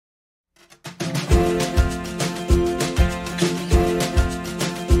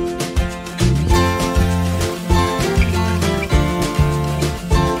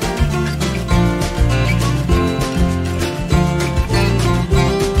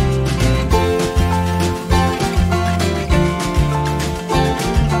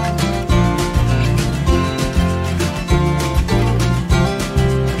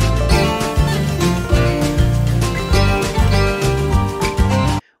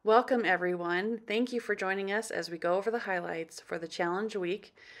Welcome, everyone. Thank you for joining us as we go over the highlights for the Challenge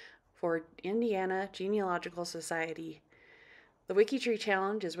Week for Indiana Genealogical Society. The WikiTree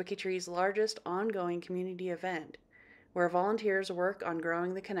Challenge is WikiTree's largest ongoing community event, where volunteers work on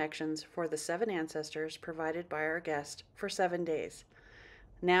growing the connections for the 7 ancestors provided by our guest for 7 days.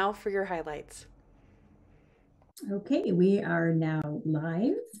 Now for your highlights. Okay, we are now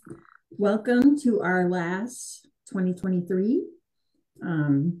live. Welcome to our last 2023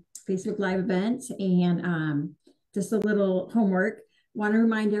 Facebook Live event. And just a little homework. Want to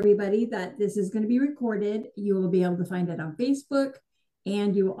remind everybody that this is going to be recorded. You will be able to find it on Facebook,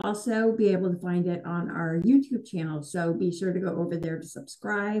 and you will also be able to find it on our YouTube channel. So be sure to go over there to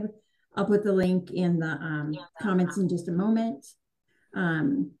subscribe. I'll put the link in the comments in just a moment.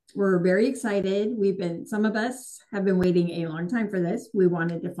 We're very excited. Some of us have been waiting a long time for this. We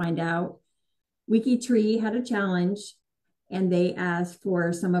wanted to find out. WikiTree had a challenge and they asked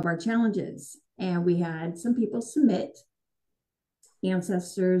for some of our challenges. And we had some people submit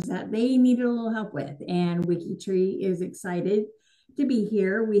ancestors that they needed a little help with. And WikiTree is excited to be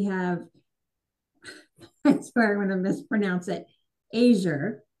here. We have, I swear I'm going to mispronounce it,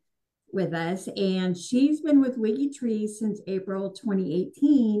 Azure with us, and she's been with WikiTree since April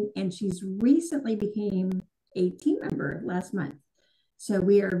 2018, and she's recently became a team member last month. So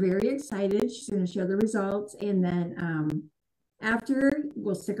we are very excited. She's going to show the results, and then after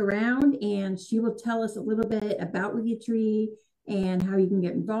we'll stick around and she will tell us a little bit about WikiTree and how you can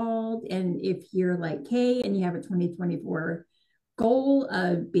get involved. And if you're like Kay and you have a 2024 goal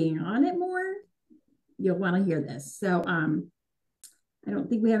of being on it more, you'll want to hear this. So I don't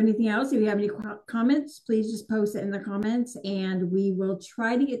think we have anything else. If you have any comments, please just post it in the comments and we will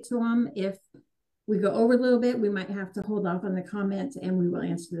try to get to them. If we go over a little bit, we might have to hold off on the comments and we will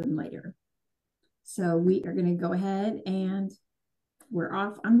answer them later. So we are going to go ahead and we're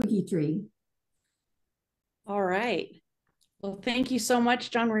off on WikiTree. All right. Well, thank you so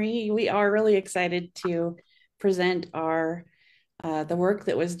much, John Marie. We are really excited to present our the work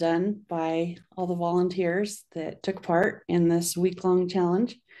that was done by all the volunteers that took part in this week-long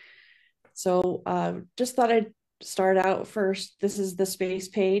challenge. So just thought I'd start out first. This is the space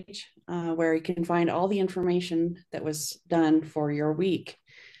page where you can find all the information that was done for your week.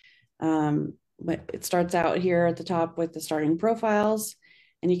 But it starts out here at the top with the starting profiles,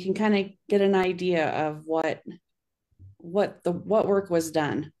 and you can kind of get an idea of what work was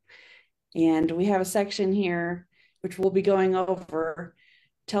done. And we have a section here which we'll be going over.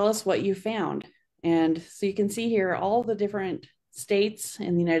 Tell us what you found. And so you can see here all the different states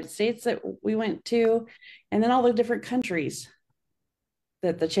in the United States that we went to, and then all the different countries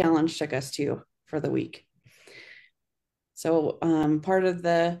that the challenge took us to for the week. So part of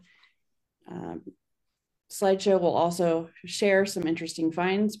the slideshow will also share some interesting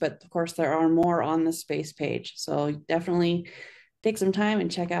finds, but of course there are more on the space page. So definitely take some time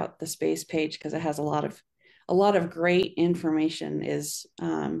and check out the space page because it has a lot of great information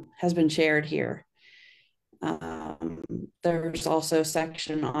has been shared here. There's also a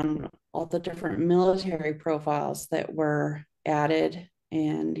section on all the different military profiles that were added,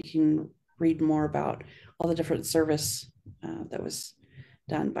 and you can read more about all the different service that was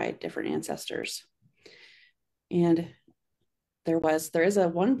done by different ancestors. And there is a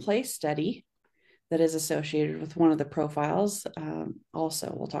one-place study that is associated with one of the profiles.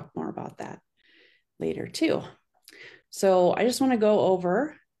 Also, we'll talk more about that later too. So I just want to go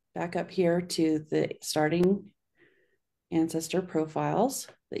over back up here to the starting ancestor profiles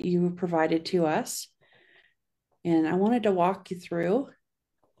that you provided to us. And I wanted to walk you through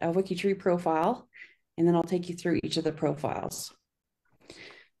a WikiTree profile, and then I'll take you through each of the profiles.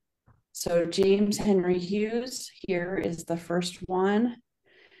 So James Henry Hughes here is the first one.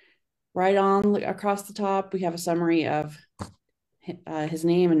 Right on across the top, we have a summary of his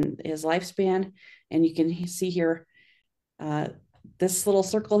name and his lifespan. And you can see here, this little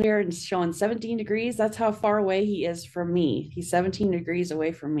circle here is showing 17 degrees. That's how far away he is from me. He's 17 degrees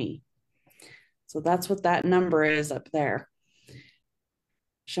away from me. So that's what that number is up there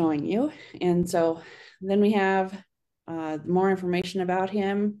showing you. And so then we have more information about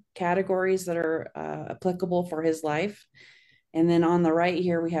him, categories that are applicable for his life. And then on the right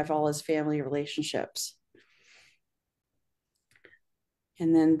here, we have all his family relationships.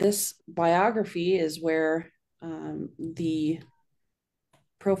 And then this biography is where the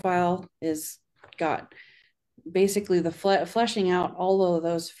profile is got basically the fleshing out all of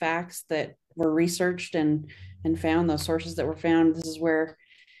those facts that were researched and found, those sources that were found. This is where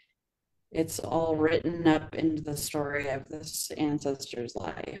it's all written up into the story of this ancestor's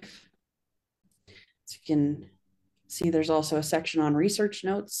life. So you can see there's also a section on research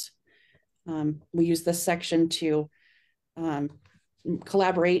notes. We use this section to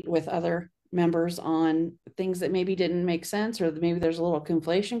collaborate with other members on things that maybe didn't make sense, or maybe there's a little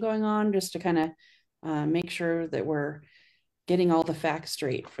conflation going on, just to kind of make sure that we're getting all the facts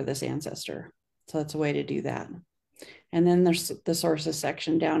straight for this ancestor. So that's a way to do that. And then there's the sources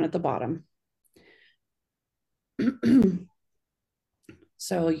section down at the bottom.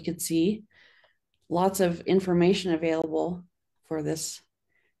 So you can see lots of information available for this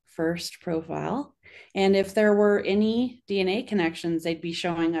first profile. And if there were any DNA connections, they'd be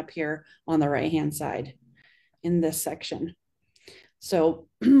showing up here on the right-hand side in this section. So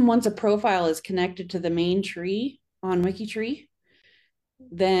once a profile is connected to the main tree on WikiTree,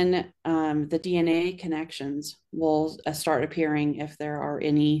 then the DNA connections will start appearing if there are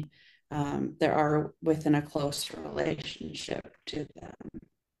any that are within a close relationship to them.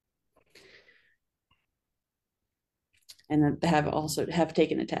 And then have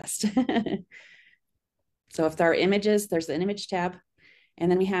taken a test. So if there are images, there's an image tab. And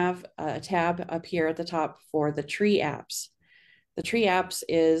then we have a tab up here at the top for the tree apps. The tree apps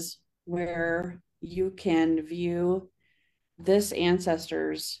is where you can view this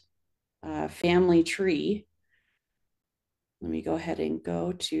ancestor's family tree. Let me go ahead and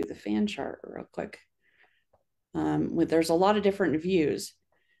go to the fan chart real quick. There's a lot of different views,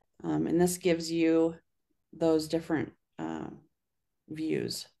 and this gives you those different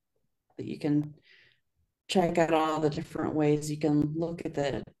views that you can check out, all the different ways you can look at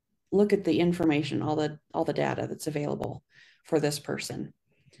the information, all the data that's available for this person.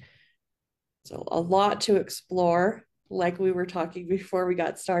 So a lot to explore. Like we were talking before we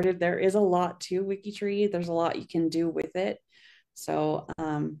got started, there is a lot to WikiTree. There's a lot you can do with it. So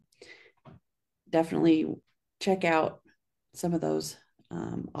definitely check out some of those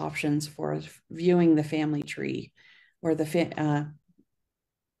options for viewing the family tree, or the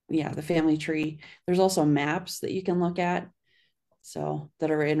family tree. There's also maps that you can look at, so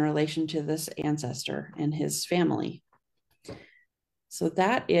that are in relation to this ancestor and his family. So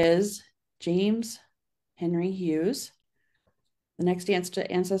that is James Henry Hughes. The next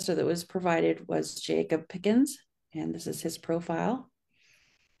ancestor that was provided was Jacob Pickens, and this is his profile.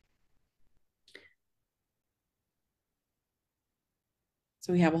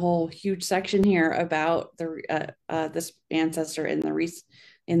 So we have a whole huge section here about this ancestor in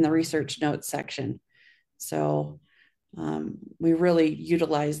the research notes section. So we really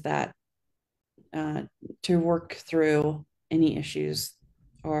utilize that to work through any issues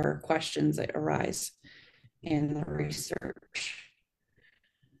or questions that arise in the research.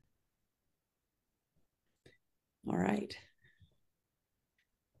 All right.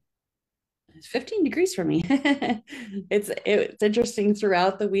 It's 15 degrees for me. It's interesting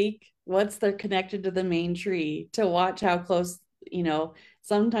throughout the week once they're connected to the main tree to watch how close,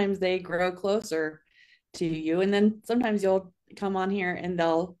 sometimes they grow closer to you, and then sometimes you'll come on here and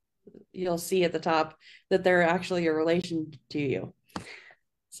you'll see at the top that they're actually a relation to you.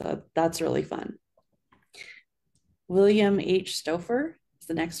 So that's really fun. William H. Stouffer is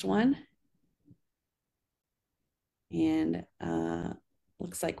the next one. And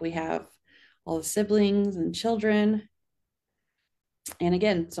looks like we have all the siblings and children. And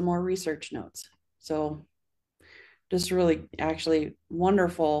again, some more research notes. So just really actually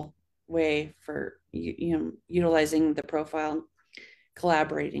wonderful way for utilizing the profile,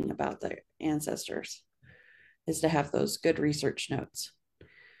 collaborating about the ancestors, is to have those good research notes.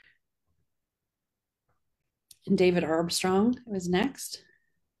 And David Armstrong was next.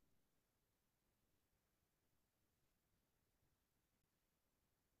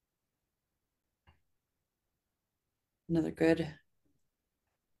 Another good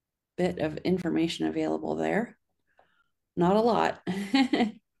bit of information available there. Not a lot.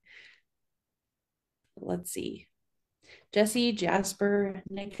 Let's see. Jesse Jasper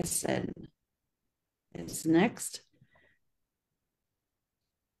Nickerson is next.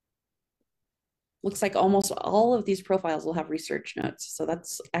 Looks like almost all of these profiles will have research notes. So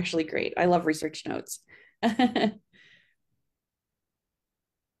that's actually great. I love research notes.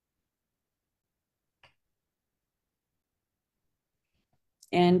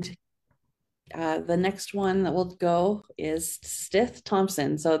 And the next one that will go is Stith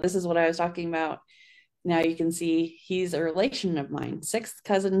Thompson. So this is what I was talking about. Now you can see he's a relation of mine, sixth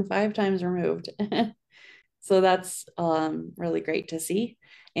cousin, 5 times removed. So that's really great to see.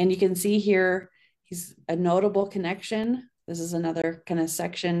 And you can see here, he's a notable connection. This is another kind of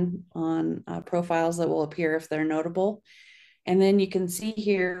section on profiles that will appear if they're notable. And then you can see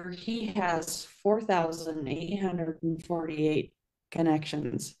here, he has 4,848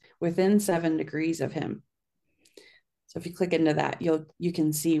 connections within 7 degrees of him. So if you click into that, you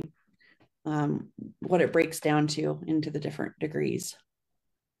can see what it breaks down to into the different degrees.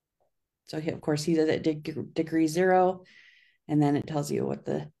 So of course he's at degree 0, and then it tells you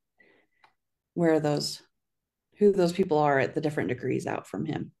who those people are at the different degrees out from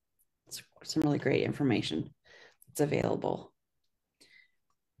him. It's some really great information that's available.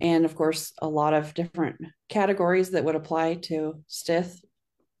 And of course, a lot of different categories that would apply to Stith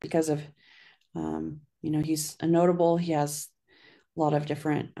because of, he's a notable, he has a lot of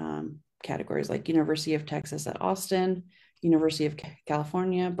different categories like University of Texas at Austin, University of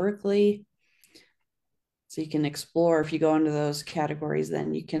California, Berkeley. So you can explore, if you go into those categories,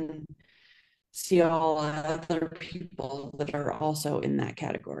 then you can see all other people that are also in that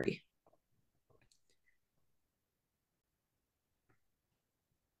category.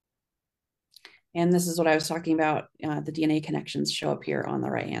 And this is what I was talking about. The DNA connections show up here on the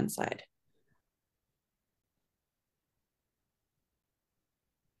right-hand side.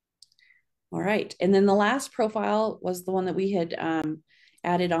 All right. And then the last profile was the one that we had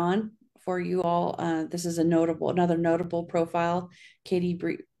added on for you all. This is another notable profile, Katie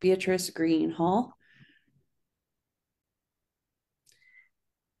Beatrice Green Hall.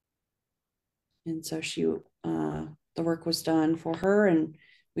 And so the work was done for her, and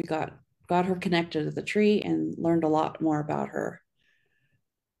we got her connected to the tree and learned a lot more about her.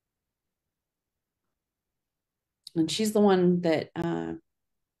 And she's the one that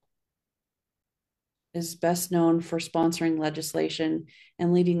is best known for sponsoring legislation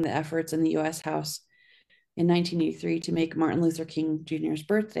and leading the efforts in the US House in 1983 to make Martin Luther King Jr.'s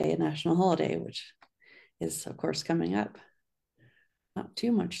birthday a national holiday, which is, of course, coming up. Not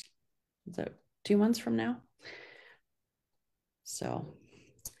too much. Is it 2 months from now? So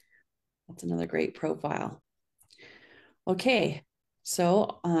that's another great profile. Okay,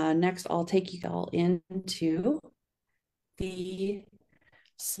 so next I'll take you all into the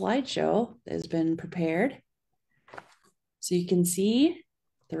slideshow that has been prepared so you can see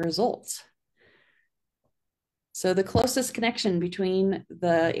the results. So the closest connection between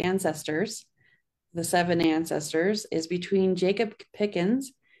the ancestors, the 7 ancestors, is between Jacob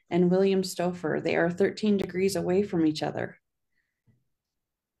Pickens and William Stouffer. They are 13 degrees away from each other.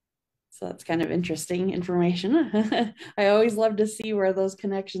 So that's kind of interesting information. I always love to see where those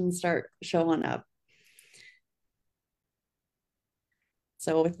connections start showing up.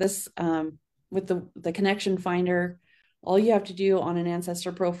 So with this, with the connection finder, all you have to do on an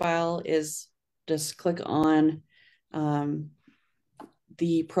ancestor profile is just click on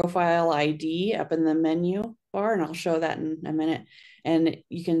the profile ID up in the menu bar, and I'll show that in a minute. And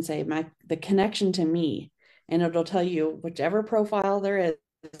you can say the connection to me, and it'll tell you whichever profile there is,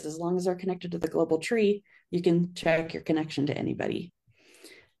 as long as they're connected to the global tree, you can check your connection to anybody.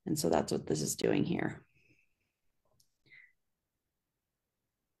 And so that's what this is doing here.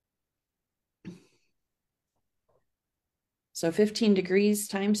 So 15 degrees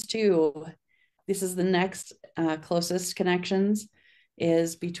times 2. This is the next closest connections,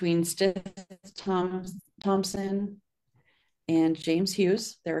 is between Stith Thompson and James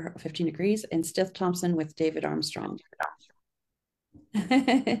Hughes. They're 15 degrees, and Stith Thompson with David Armstrong.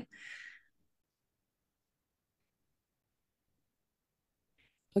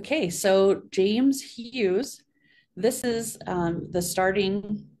 Okay, so James Hughes, this is the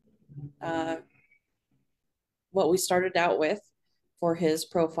starting, what we started out with for his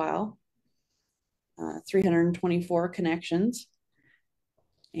profile, 324 connections.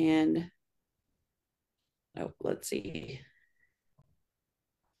 And, let's see.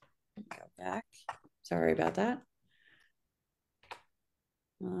 Go back. Sorry about that.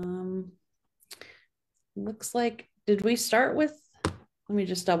 Looks like, did we start with, let me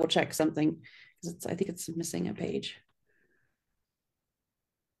just double check something, because I think it's missing a page.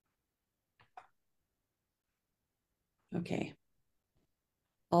 Okay.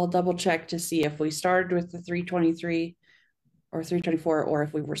 I'll double check to see if we started with the 323 or 324, or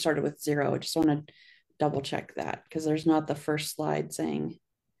if we were started with 0. I just want to double check that, because there's not the first slide saying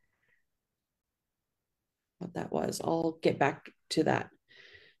what that was. I'll get back to that.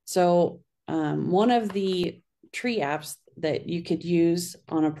 So one of the tree apps that you could use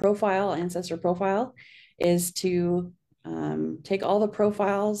on a profile, ancestor profile, is to take all the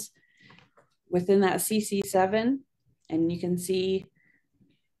profiles within that CC7, and you can see,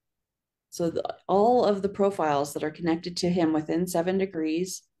 so all of the profiles that are connected to him within 7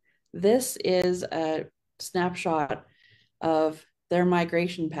 degrees, this is a snapshot of their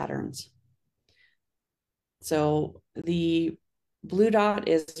migration patterns. So the blue dot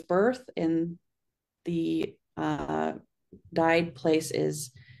is birth, and the died place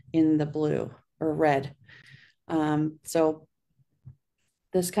is in the blue or red. So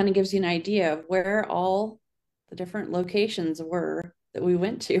this kind of gives you an idea of where all the different locations were that we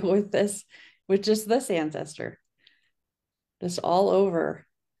went to with just this ancestor. Just all over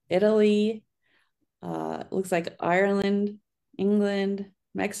Italy, looks like Ireland, England,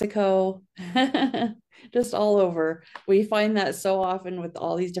 Mexico, just all over. We find that so often with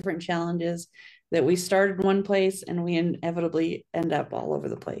all these different challenges that we start in one place and we inevitably end up all over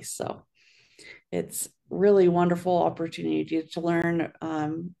the place. So it's really wonderful opportunity to learn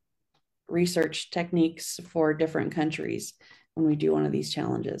research techniques for different countries when we do one of these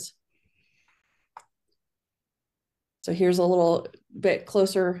challenges. So here's a little bit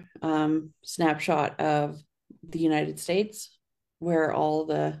closer snapshot of the United States, where all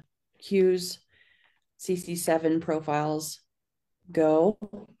the Hughes CC7 profiles go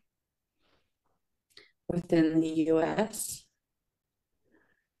within the US.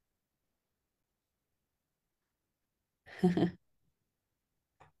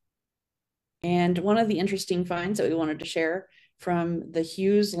 And one of the interesting finds that we wanted to share from the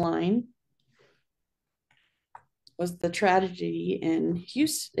Hughes line was the tragedy in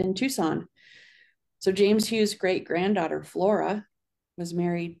Tucson. So James Hughes' great-granddaughter, Flora, was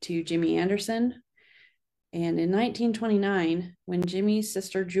married to Jimmy Anderson. And in 1929, when Jimmy's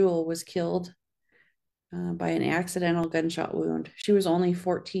sister Jewel was killed by an accidental gunshot wound, she was only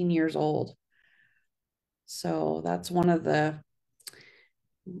 14 years old. So that's one of the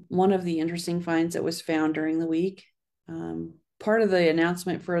interesting finds that was found during the week. Part of the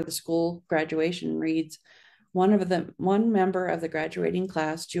announcement for the school graduation reads, one member of the graduating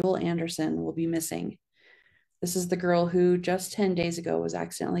class, Jewel Anderson, will be missing. This is the girl who just 10 days ago was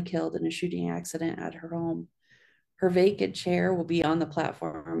accidentally killed in a shooting accident at her home. Her vacant chair will be on the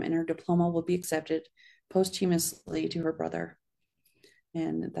platform and her diploma will be accepted posthumously to her brother.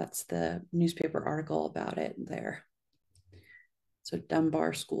 And that's the newspaper article about it there. So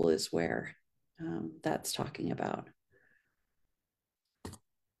Dunbar School is where that's talking about.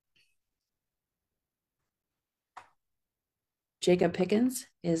 Jacob Pickens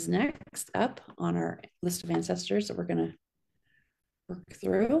is next up on our list of ancestors that we're going to work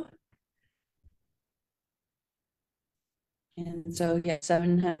through. And so, yeah,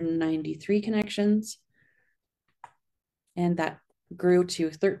 793 connections. And that grew to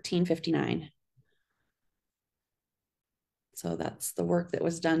 1359. So that's the work that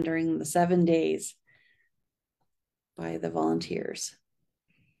was done during the 7 days by the volunteers.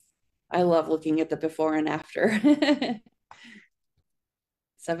 I love looking at the before and after.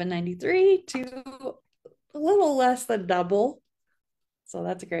 793 to a little less than double. So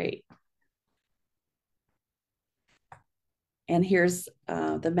that's great. And here's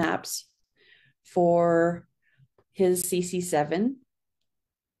the maps for his CC7.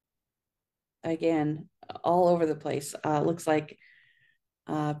 Again, all over the place. Looks like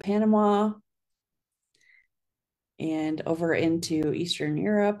Panama and over into Eastern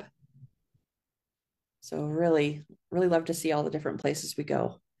Europe. So really, really love to see all the different places we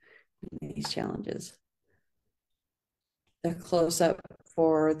go in these challenges. The close-up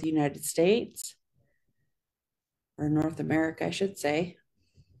for the United States, or North America, I should say.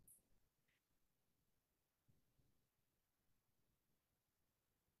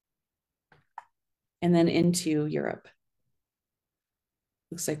 And then into Europe.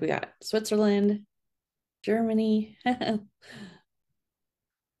 Looks like we got Switzerland, Germany.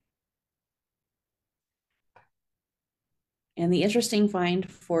 And the interesting find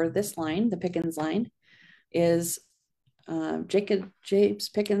for this line, the Pickens line, is James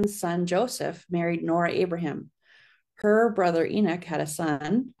Pickens' son Joseph married Nora Abraham. Her brother Enoch had a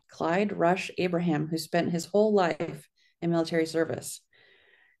son, Clyde Rush Abraham, who spent his whole life in military service.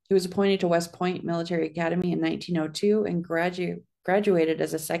 He was appointed to West Point Military Academy in 1902 and graduated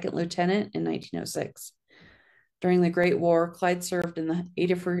as a second lieutenant in 1906. During the Great War, Clyde served in the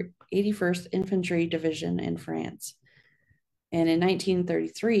 81st Infantry Division in France. And in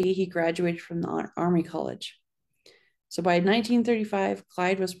 1933, he graduated from the Army College. So by 1935,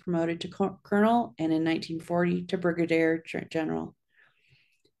 Clyde was promoted to colonel, and in 1940 to brigadier general.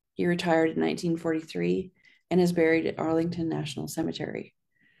 He retired in 1943 and is buried at Arlington National Cemetery.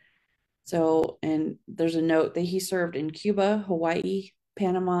 So, and there's a note that he served in Cuba, Hawaii,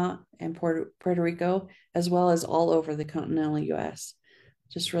 Panama, and Puerto Rico, as well as all over the continental US.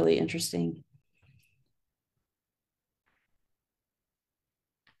 Just really interesting.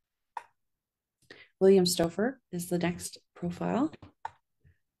 William Stouffer is the next profile.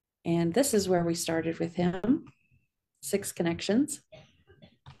 And this is where we started with him, 6 connections.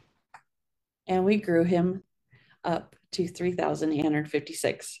 And we grew him up to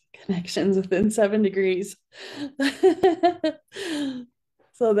 3,856 connections within 7 degrees.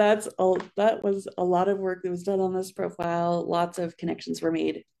 So that was a lot of work that was done on this profile. Lots of connections were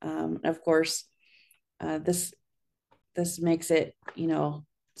made. Of course, this makes it,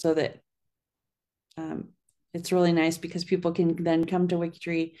 so that it's really nice because people can then come to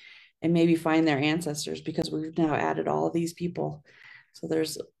WikiTree and maybe find their ancestors, because we've now added all of these people. So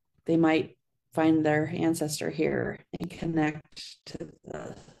they might find their ancestor here and connect to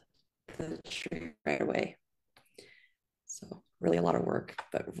the tree right away. So really a lot of work,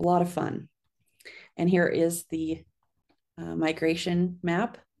 but a lot of fun. And here is the migration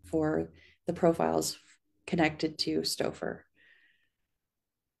map for the profiles connected to Stouffer.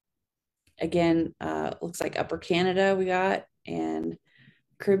 Again, looks like Upper Canada we got, and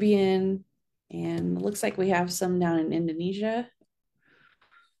Caribbean, and it looks like we have some down in Indonesia.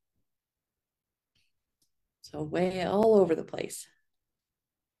 So way all over the place.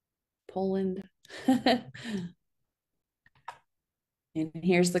 Poland. And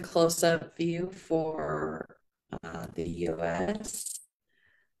here's the close-up view for the US.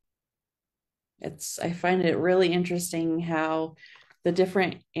 I find it really interesting how the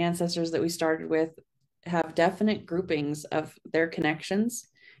different ancestors that we started with have definite groupings of their connections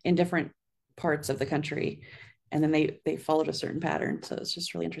in different parts of the country. And then they followed a certain pattern. So it's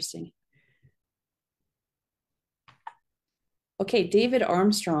just really interesting. Okay, David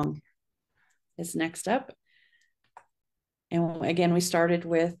Armstrong is next up. And again, we started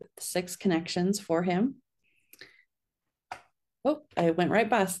with 6 connections for him. Oh, I went right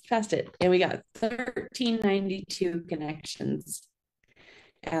past it. And we got 1,392 connections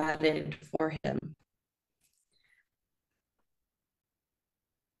added for him.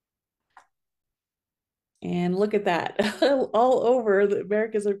 And look at that. All over the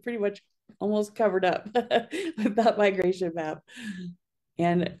Americas are pretty much almost covered up with that migration map.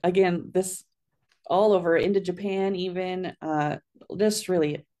 And again, this all over into Japan, even just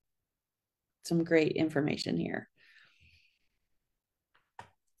really some great information here.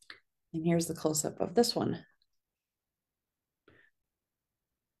 And here's the close-up of this one.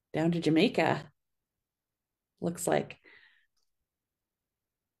 Down to Jamaica, looks like.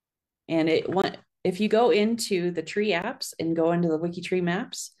 And if you go into the tree apps and go into the WikiTree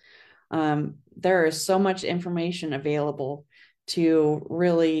maps, there is so much information available to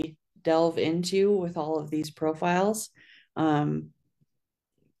really delve into with all of these profiles.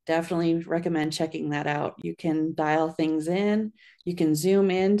 Definitely recommend checking that out. You can dial things in, you can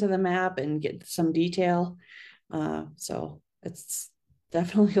zoom into the map and get some detail. So it's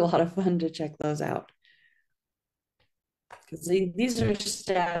definitely a lot of fun to check those out. Because these are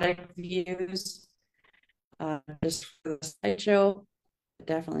static views, just for the slideshow.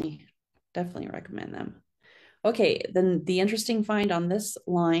 Definitely recommend them. Okay, then the interesting find on this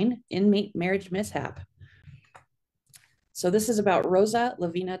line, inmate marriage mishap. So this is about Rosa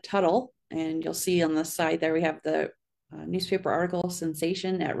Lavina Tuttle, and you'll see on the side there we have the newspaper article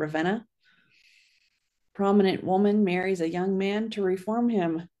sensation at Ravenna. Prominent woman marries a young man to reform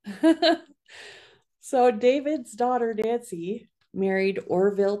him. So David's daughter Nancy married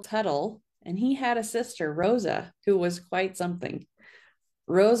Orville Tuttle, and he had a sister, Rosa, who was quite something.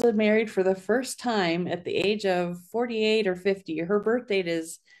 Rosa married for the first time at the age of 48 or 50. Her birth date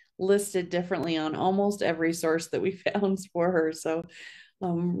is listed differently on almost every source that we found for her. So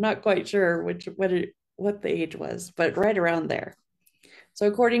I'm not quite sure what the age was, but right around there. So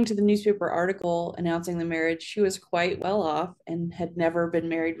according to the newspaper article announcing the marriage, she was quite well off and had never been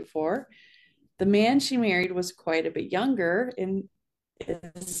married before. The man she married was quite a bit younger and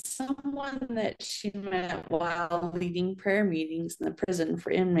is someone that she met while leading prayer meetings in the prison for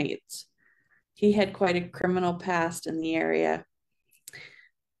inmates. He had quite a criminal past in the area.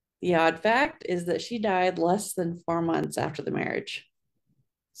 The odd fact is that she died less than 4 months after the marriage.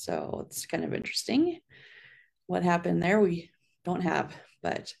 So it's kind of interesting. What happened there, we don't have,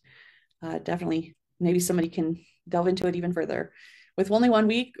 but definitely maybe somebody can delve into it even further. With only 1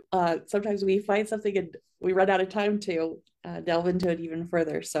 week, sometimes we find something and we run out of time to delve into it even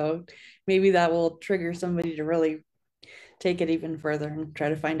further. So maybe that will trigger somebody to really take it even further and try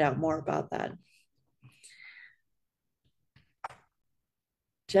to find out more about that.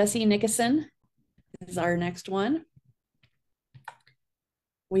 Jesse Nickerson is our next one.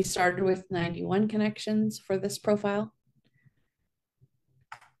 We started with 91 connections for this profile,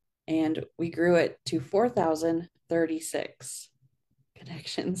 and we grew it to 4,036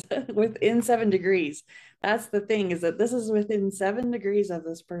 connections within 7 degrees. That's the thing, is that this is within 7 degrees of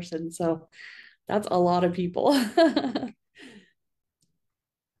this person. So that's a lot of people.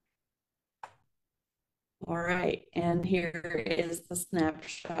 All right, and here is the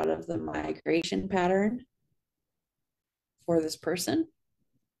snapshot of the migration pattern for this person.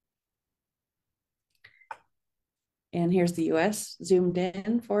 And here's the US zoomed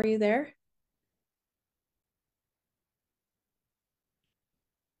in for you there.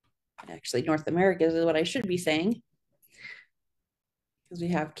 Actually, North America is what I should be saying, because we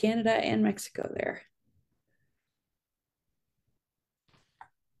have Canada and Mexico there.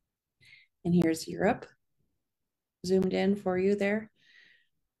 And here's Europe zoomed in for you there.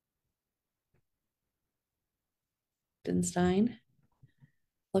 Liechtenstein,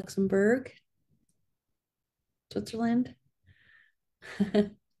 Luxembourg, Switzerland.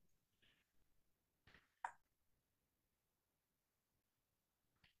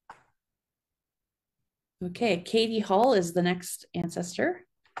 Okay, Katie Hall is the next ancestor.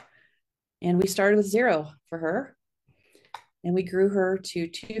 And we started with 0 for her. And we grew her to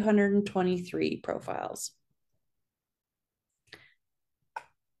 223 profiles.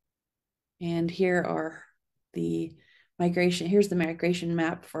 And here are the migration. Here's the migration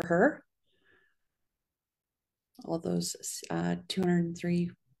map for her. All those 203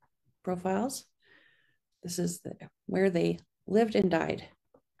 profiles. This is where they lived and died.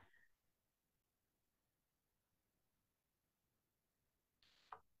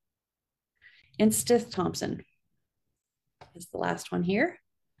 And Stith Thompson is the last one here.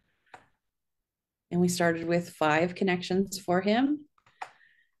 And we started with 5 connections for him.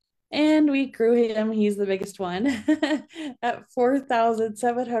 And we grew him, he's the biggest one, at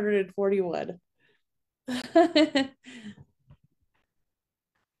 4,741. That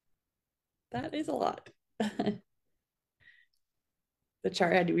is a lot. The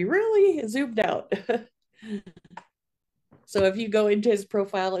chart had to be really zoomed out. So if you go into his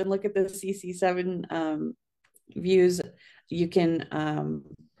profile and look at the CC7 views, you can,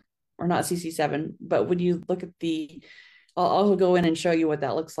 or not CC7, but when you look at the, I'll go in and show you what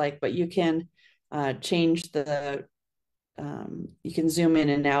that looks like, but you can change the, you can zoom in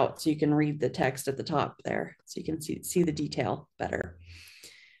and out so you can read the text at the top there. So you can see the detail better.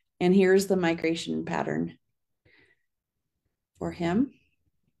 And here's the migration pattern for him.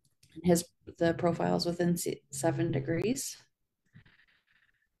 The profiles within 7 degrees.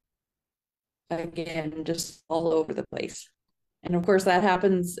 Again, just all over the place. And of course that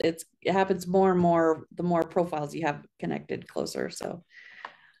happens, it happens more and more the more profiles you have connected closer. So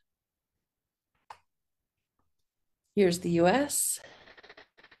here's the US,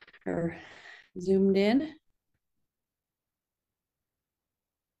 or zoomed in.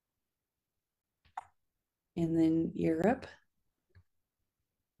 And then Europe.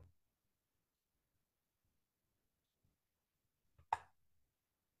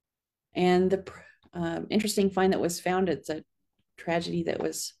 And the interesting find that was found, it's a tragedy that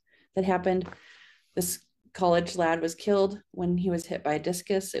happened. This college lad was killed when he was hit by a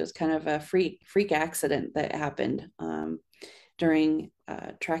discus. It was kind of a freak accident that happened during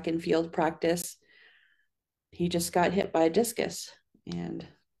track and field practice. He just got hit by a discus and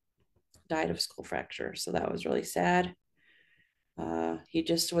died of skull fracture. So that was really sad. He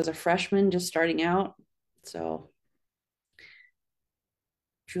just was a freshman, just starting out. So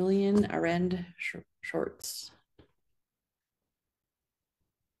Julian Arend Shorts.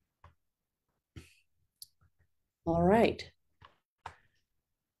 All right.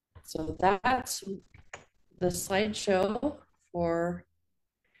 So that's the slideshow for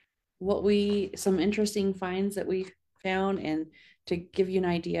some interesting finds that we found, and to give you an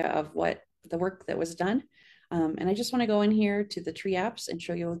idea of what the work that was done. And I just want to go in here to the tree apps and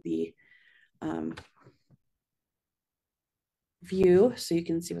show you the view so you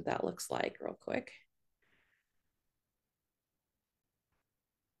can see what that looks like real quick.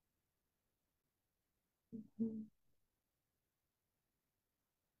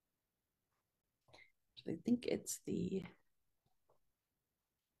 So I think it's the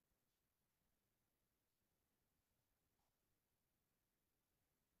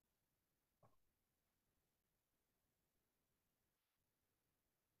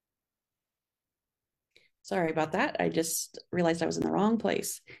sorry about that. I just realized I was in the wrong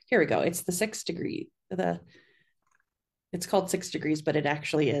place. Here we go. It's the 6 degree. It's called 6 degrees, but it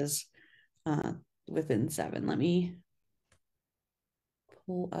actually is within 7. Let me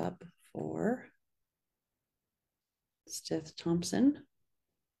pull up for Stith Thompson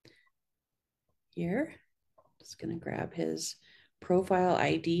here. Just going to grab his profile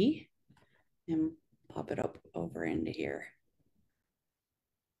ID and pop it up over into here.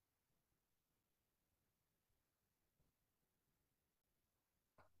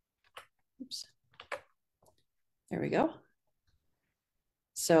 Oops. There we go.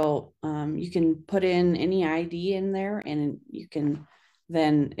 So you can put in any ID in there, and you can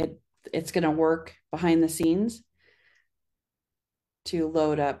then it's going to work behind the scenes to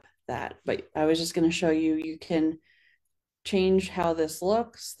load up that. But I was just going to show you, you can change how this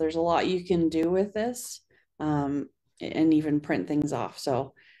looks. There's a lot you can do with this, and even print things off.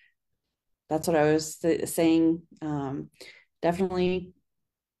 So that's what I was saying. Definitely,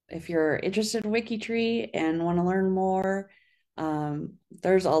 if you're interested in WikiTree and want to learn more,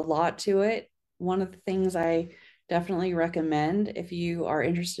 there's a lot to it. One of the things I definitely recommend if you are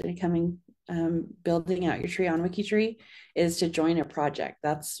interested in building out your tree on WikiTree is to join a project.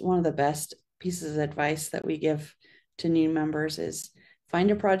 That's one of the best pieces of advice that we give to new members is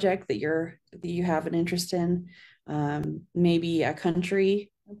find a project that you have an interest in, maybe a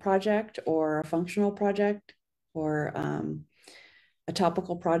country project or a functional project or a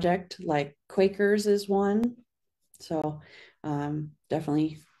topical project like Quakers is one. So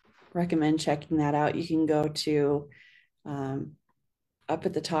definitely recommend checking that out. You can go to up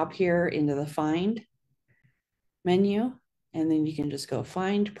at the top here into the find menu, and then you can just go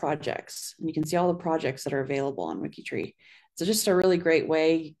find projects, and you can see all the projects that are available on WikiTree. So just a really great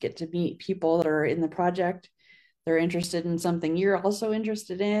way you get to meet people that are in the project. They're interested in something you're also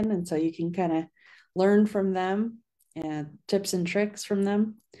interested in, and so you can kind of learn from them and tips and tricks from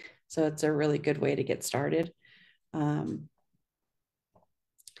them. So it's a really good way to get started.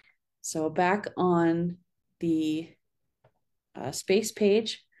 So back on the space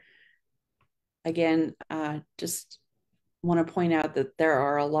page, again, just want to point out that there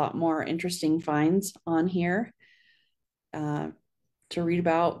are a lot more interesting finds on here to read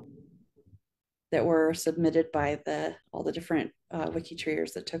about that were submitted by all the different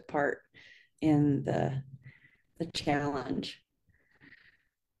WikiTreeers that took part in the challenge.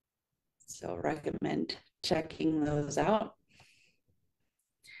 So recommend checking those out.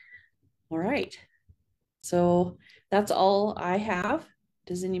 All right. So that's all I have.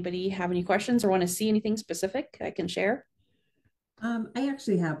 Does anybody have any questions or want to see anything specific I can share? I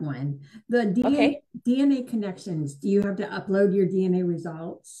actually have one. The Okay. DNA connections, do you have to upload your DNA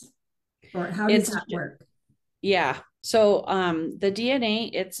results? Or how does that work? Yeah. So the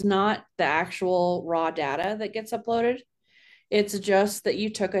DNA, it's not the actual raw data that gets uploaded. It's just that you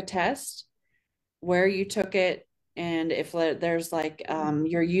took a test, where you took it, and if there's like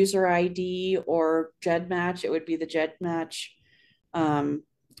your user ID or GEDmatch, it would be the GEDmatch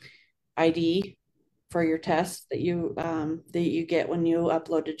ID for your test that you get when you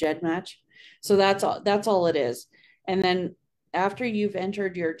upload to GEDmatch. So that's all it is. And then after you've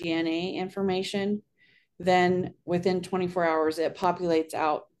entered your DNA information, then within 24 hours it populates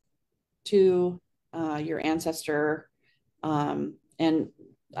out to your ancestor and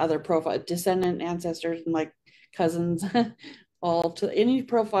other profile descendant ancestors and like cousins all to any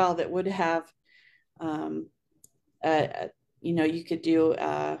profile that would have you could do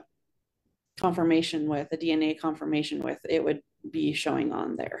confirmation with a DNA confirmation with, it would be showing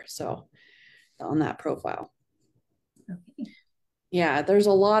on there. So on that profile. Okay. Yeah, there's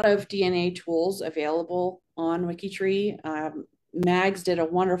a lot of DNA tools available on WikiTree. Mags did a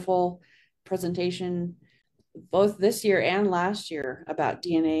wonderful presentation both this year and last year about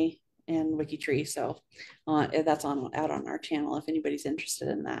DNA and WikiTree. So that's out on our channel if anybody's interested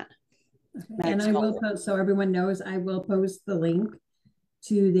in that. Okay. And I will post, so everyone knows, I will post the link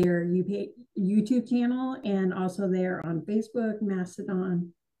to their YouTube channel and also there on Facebook,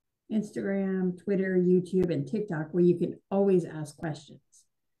 Mastodon, Instagram, Twitter, YouTube, and TikTok, where you can always ask questions.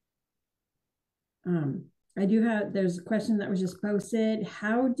 There's a question that was just posted.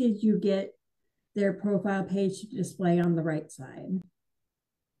 How did you get their profile page to display on the right side?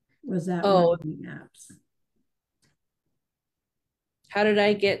 Was that one of the apps? How did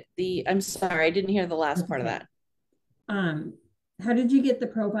I get I'm sorry, I didn't hear the last part of that. How did you get the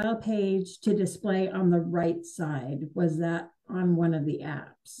profile page to display on the right side? Was that on one of the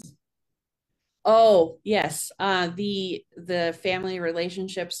apps? Oh, yes. The family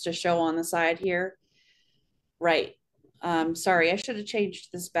relationships to show on the side here. Right. Sorry, I should have changed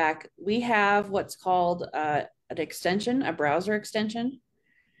this back. We have what's called an extension, a browser extension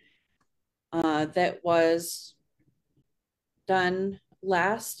that was done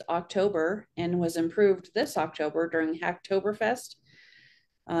last October and was improved this October during Hacktoberfest.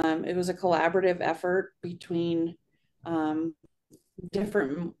 It was a collaborative effort between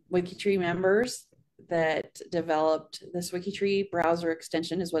different WikiTree members that developed this WikiTree browser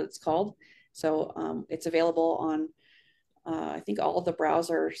extension is what it's called. So it's available on I think all of the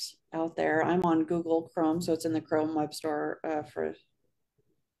browsers out there. I'm on Google Chrome, so it's in the Chrome Web Store for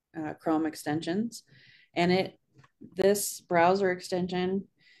Chrome extensions. And this browser extension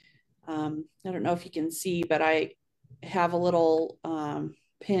I don't know if you can see, but I have a little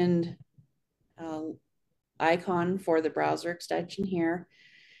pinned uh, icon for the browser extension here,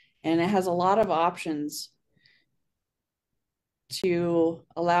 and it has a lot of options to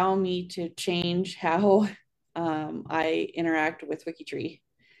allow me to change how I interact with WikiTree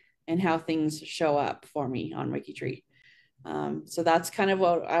and how things show up for me on WikiTree. So that's kind of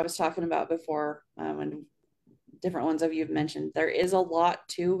what I was talking about before, and different ones of you have mentioned. There is a lot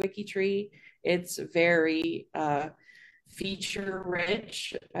to WikiTree. It's very feature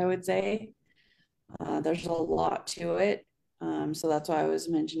rich, I would say. There's a lot to it. So that's why I was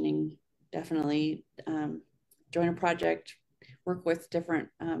mentioning definitely join a project, work with different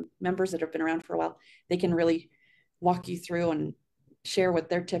members that have been around for a while. They can really walk you through and share what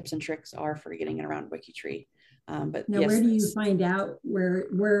their tips and tricks are for getting it around WikiTree. But now, yes, where do you find out where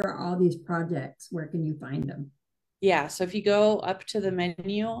are all these projects? Where can you find them? yeah. So if you go up to the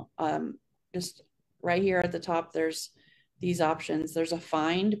menu, just right here at the top, there's these options. There's a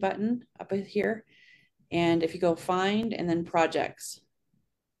find button up here. And if you go find and then projects,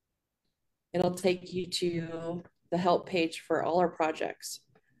 it'll take you to the help page for all our projects.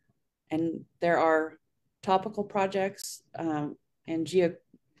 And there are topical projects and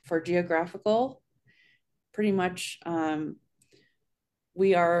for geographical, pretty much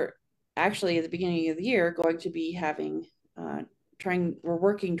we are actually at the beginning of the year going to be having we're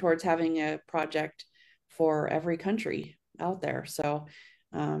working towards having a project for every country out there. So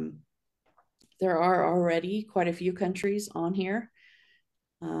there are already quite a few countries on here.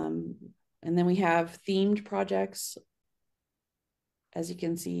 And then we have themed projects. As you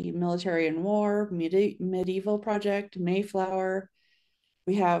can see, military and war, medieval project, Mayflower.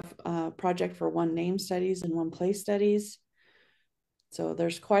 We have a project for one name studies and one place studies. So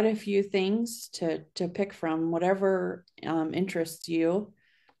there's quite a few things to pick from. Whatever interests you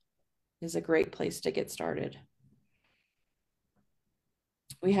is a great place to get started.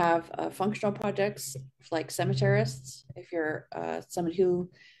 We have functional projects like cemeterists. If you're somebody who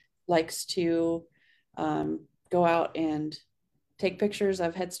likes to go out and take pictures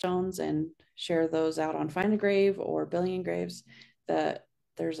of headstones and share those out on Find a Grave or Billion Graves,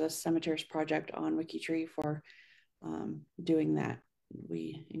 there's a cemeteries project on WikiTree for doing that.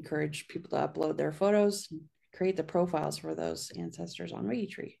 We encourage people to upload their photos, create the profiles for those ancestors on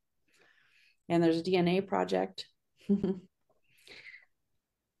WikiTree. And there's a DNA project.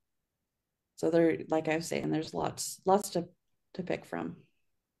 So there, like I was saying, there's lots to pick from.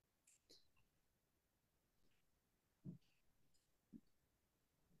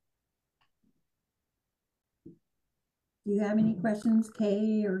 Do you have any questions,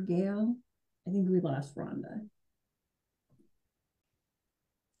 Kay or Gail? I think we lost Rhonda.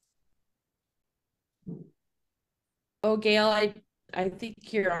 Oh, Gail, I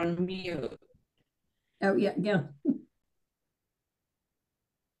think you're on mute. Oh, yeah, Gail.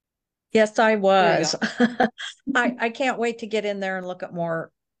 Yes, I There you was. go. I can't wait to get in there and look at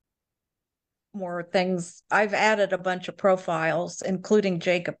more things. I've added a bunch of profiles, including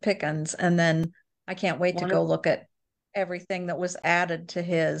Jacob Pickens, and then I can't wait to go look at everything that was added to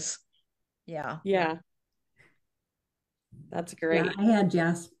his. Yeah. Yeah. That's Yeah, great. I had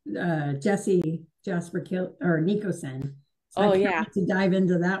Jesse Jasper or Nicholson. So Oh, I can't yeah. wait to dive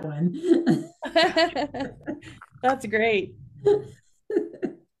into that one. That's great. Let's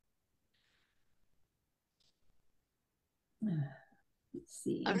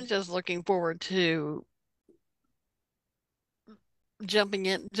see. I'm just looking forward to jumping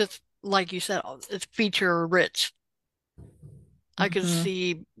in, just like you said, it's feature rich. I could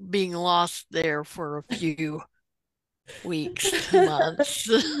see being lost there for a few weeks, months.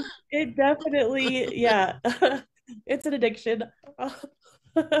 It definitely, yeah. It's an addiction.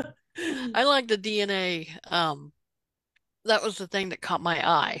 I like the DNA. That was the thing that caught my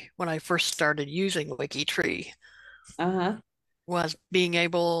eye when I first started using WikiTree. Was being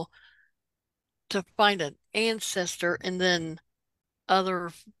able to find an ancestor and then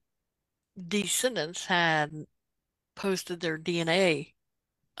other descendants had posted their DNA,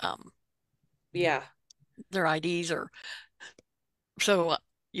 yeah, their IDs, or so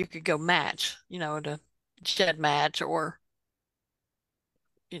you could go match, to shed match or,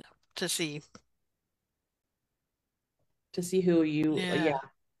 to see who you,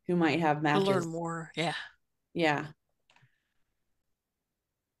 who might have to matches. learn more. Yeah. Yeah.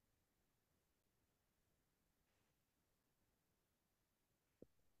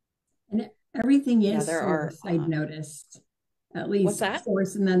 And everything is there source, are, I've noticed. At least what's that?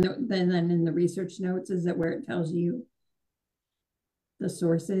 source, and then in the research notes, is it where it tells you the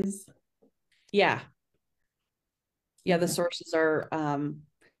sources? Yeah. Yeah, the sources are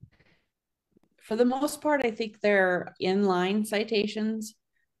For the most part, I think they're inline citations.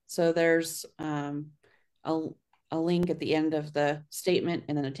 So there's a link at the end of the statement,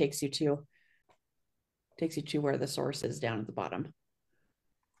 and then it takes you to where the source is down at the bottom.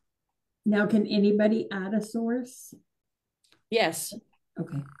 Now, can anybody add a source? Yes.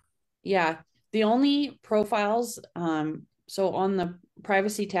 Okay. Yeah. The only profiles, so on the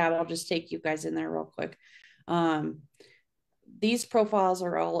privacy tab, I'll just take you guys in there real quick. These profiles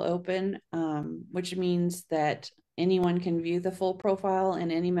are all open, which means that anyone can view the full profile,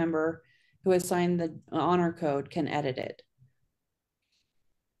 and any member who has signed the honor code can edit it.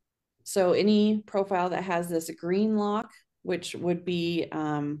 So any profile that has this green lock, which would be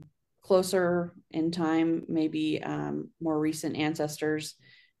closer in time, maybe more recent ancestors,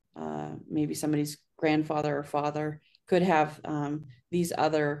 maybe somebody's grandfather or father, could have these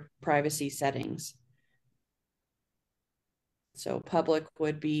other privacy settings. So public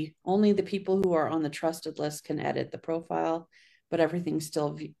would be only the people who are on the trusted list can edit the profile, but everything's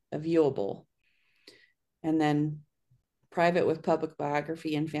still viewable. And then private with public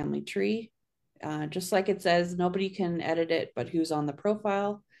biography and family tree. Just like it says, nobody can edit it, but who's on the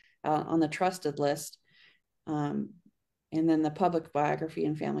profile, on the trusted list. And then the public biography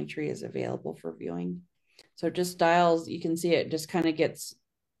and family tree is available for viewing. So it just dials, you can see it just kind of gets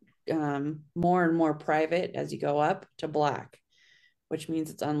more and more private as you go up to black, which means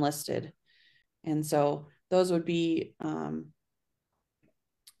it's unlisted. And so those would be,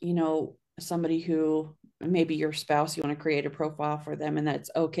 you know, somebody who maybe your spouse, you want to create a profile for them, and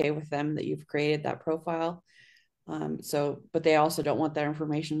that's okay with them that you've created that profile. But they also don't want that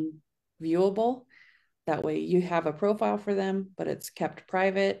information viewable. That way you have a profile for them, but it's kept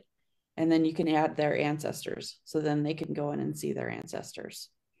private. And then you can add their ancestors. So then they can go in and see their ancestors.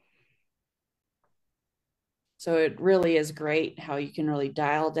 So it really is great how you can really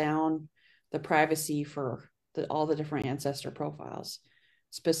dial down the privacy for all the different ancestor profiles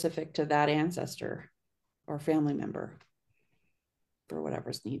specific to that ancestor or family member for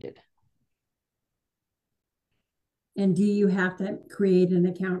whatever's needed. And do you have to create an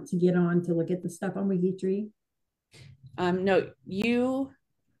account to get on to look at the stuff on WikiTree? No,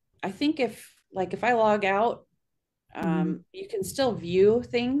 I think if I log out, you can still view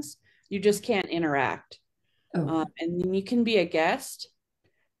things, you just can't interact. Oh. And then you can be a guest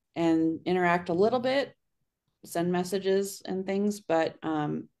and interact a little bit, send messages and things, but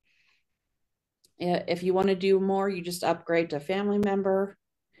if you want to do more, you just upgrade to family member.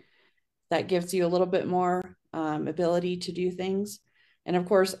 That gives you a little bit more ability to do things. And of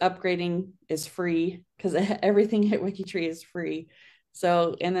course, upgrading is free because everything at WikiTree is free.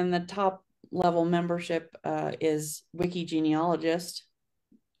 So, and then the top level membership is Wiki Genealogist,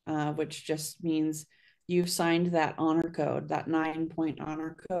 which just means you've signed that honor code, that 9-point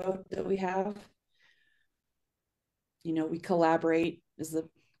honor code that we have. You know, we collaborate is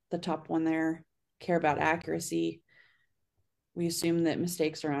the top one there, care about accuracy. We assume that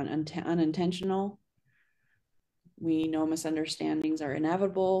mistakes are unintentional. We know misunderstandings are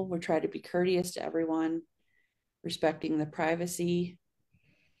inevitable. We try to be courteous to everyone, respecting the privacy,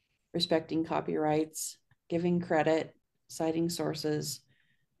 respecting copyrights, giving credit, citing sources,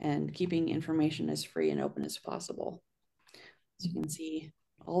 and keeping information as free and open as possible. As you can see,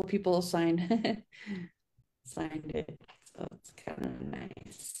 all the people signed it, so it's kind of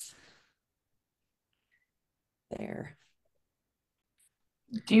nice there.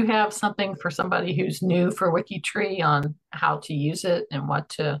 Do you have something for somebody who's new for WikiTree on how to use it and what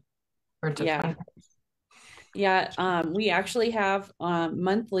to, or to yeah. Yeah, we actually have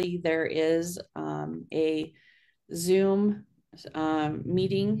monthly, there is a Zoom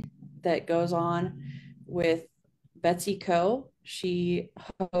meeting that goes on with Betsy Coe. She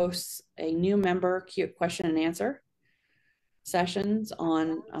hosts a new member question and answer sessions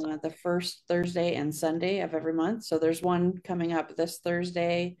on the first Thursday and Sunday of every month. So there's one coming up this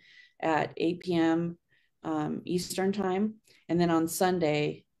Thursday at 8 p.m. Eastern time. And then on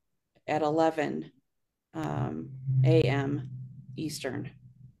Sunday at 11 a.m. Eastern,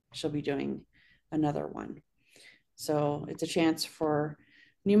 she'll be doing another one. So it's a chance for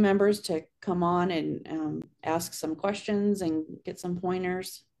new members to come on and ask some questions and get some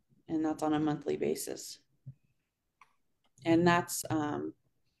pointers. And that's on a monthly basis. And that's out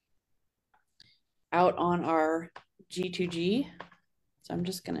on our G2G. So I'm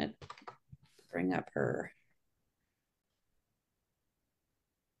just going to bring up her.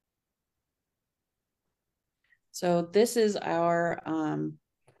 So this is our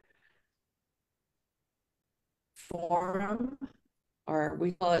forum, or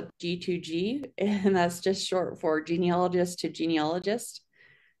we call it G2G, and that's just short for genealogist to genealogist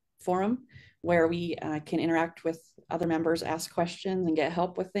forum. where we can interact with other members, ask questions, and get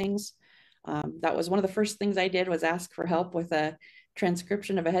help with things. That was one of the first things I did, was ask for help with a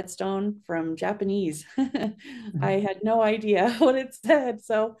transcription of a headstone from Japanese. I had no idea what it said.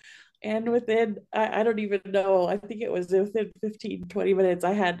 So, and within, I don't even know, I think it was within 15, 20 minutes,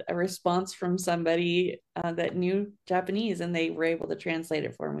 I had a response from somebody that knew Japanese, and they were able to translate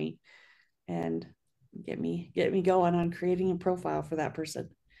it for me and get me going on creating a profile for that person.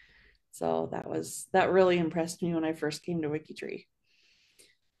 So that really impressed me when I first came to WikiTree.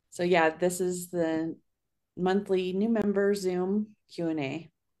 So yeah, this is the monthly new member Zoom Q&A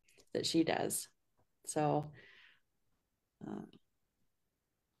that she does. So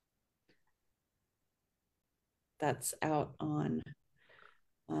that's out on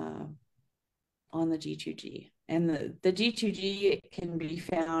the G2G. And the G2G can be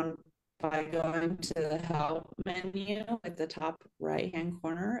found by going to the help menu at the top right-hand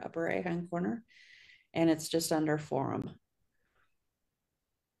corner, upper right-hand corner, and it's just under forum.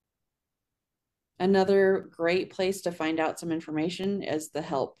 Another great place to find out some information is the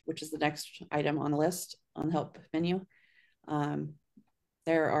help, which is the next item on the list on the help menu.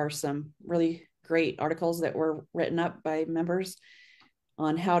 There are some really great articles that were written up by members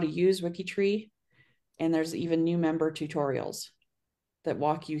on how to use WikiTree. And there's even new member tutorials that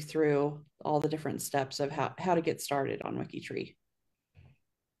walk you through all the different steps of how to get started on WikiTree.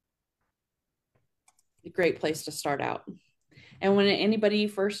 A great place to start out. And when anybody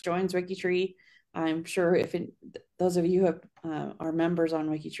first joins WikiTree, I'm sure those of you who are members on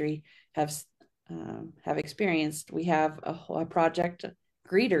WikiTree have experienced, we have a project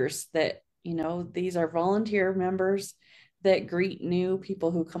greeters that, these are volunteer members that greet new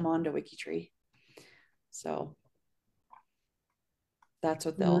people who come on to WikiTree. So that's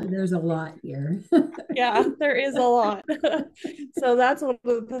what there's a lot here. Yeah, there is a lot. So that's one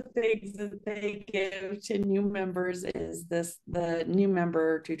of the things that they give to new members is the new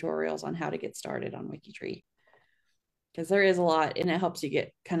member tutorials on how to get started on WikiTree. Because there is a lot, and it helps you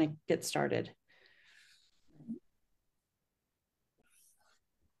get started.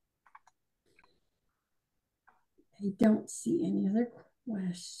 I don't see any other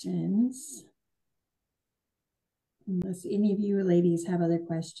questions. Unless any of you ladies have other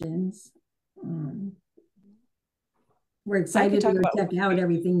questions. We're excited to go check out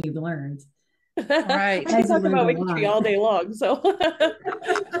everything you've learned. Right. I can talk about WikiTree all day long, so.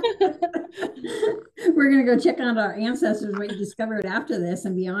 We're going to go check out our ancestors, what you discovered after this,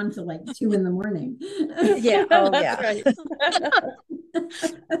 and beyond to like 2 in the morning. Yeah. Oh, yeah. Right.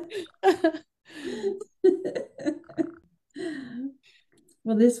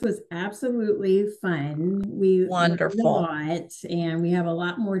 Well, this was absolutely fun. We learned a Wonderful. lot, and we have a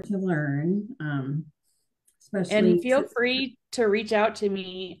lot more to learn. Especially, and feel free to reach out to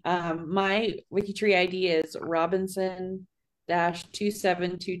me. My WikiTree ID is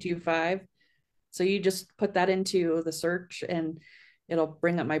Robinson-27225. So you just put that into the search and it'll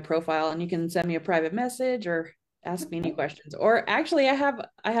bring up my profile, and you can send me a private message or ask me any questions. Or actually I have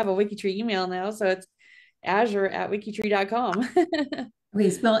a WikiTree email now, so it's azure@wikitree.com. Okay,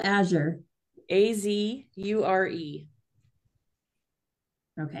 spell Azure. AZURE.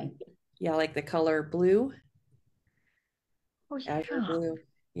 Okay. Yeah, like the color blue. Oh, yeah. Azure blue.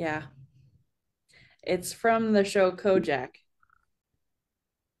 Yeah. It's from the show Kojak.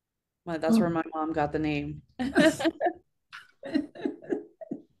 Well, that's where my mom got the name.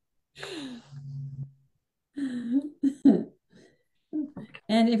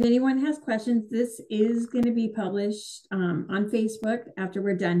 And if anyone has questions, this is going to be published on Facebook after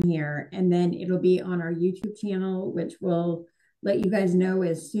we're done here. And then it'll be on our YouTube channel, which will let you guys know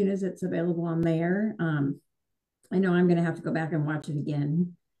as soon as it's available on there. I know I'm going to have to go back and watch it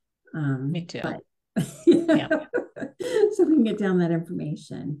again. Me too. But, yeah. So we can get down that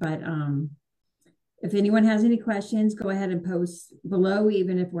information. But if anyone has any questions, go ahead and post below,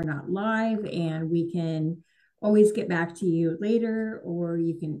 even if we're not live, and we can always get back to you later, or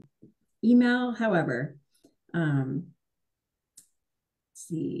you can email, however. Let's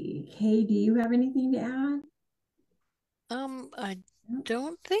see, Kay, do you have anything to add? I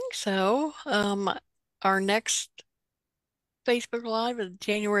don't think so. Our next Facebook Live is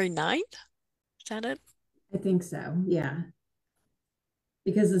January 9th. Is that it? I think so, yeah.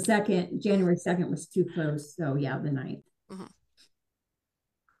 Because the January 2nd was too close, so yeah, the 9th. Mm-hmm.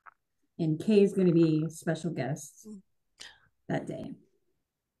 And Kay is going to be special guest that day.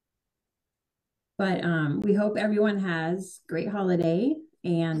 But we hope everyone has a great holiday,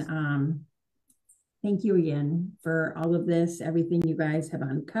 and thank you again for all of this, everything you guys have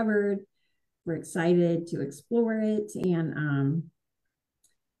uncovered. We're excited to explore it, and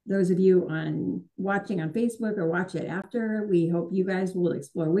those of you watching on Facebook or watch it after, we hope you guys will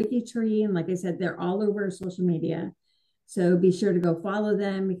explore WikiTree. And like I said, they're all over social media. So be sure to go follow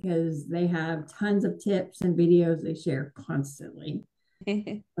them because they have tons of tips and videos they share constantly.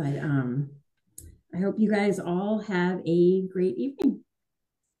 But I hope you guys all have a great evening.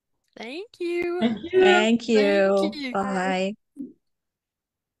 Thank you. Thank you. Thank you. Thank you. Bye.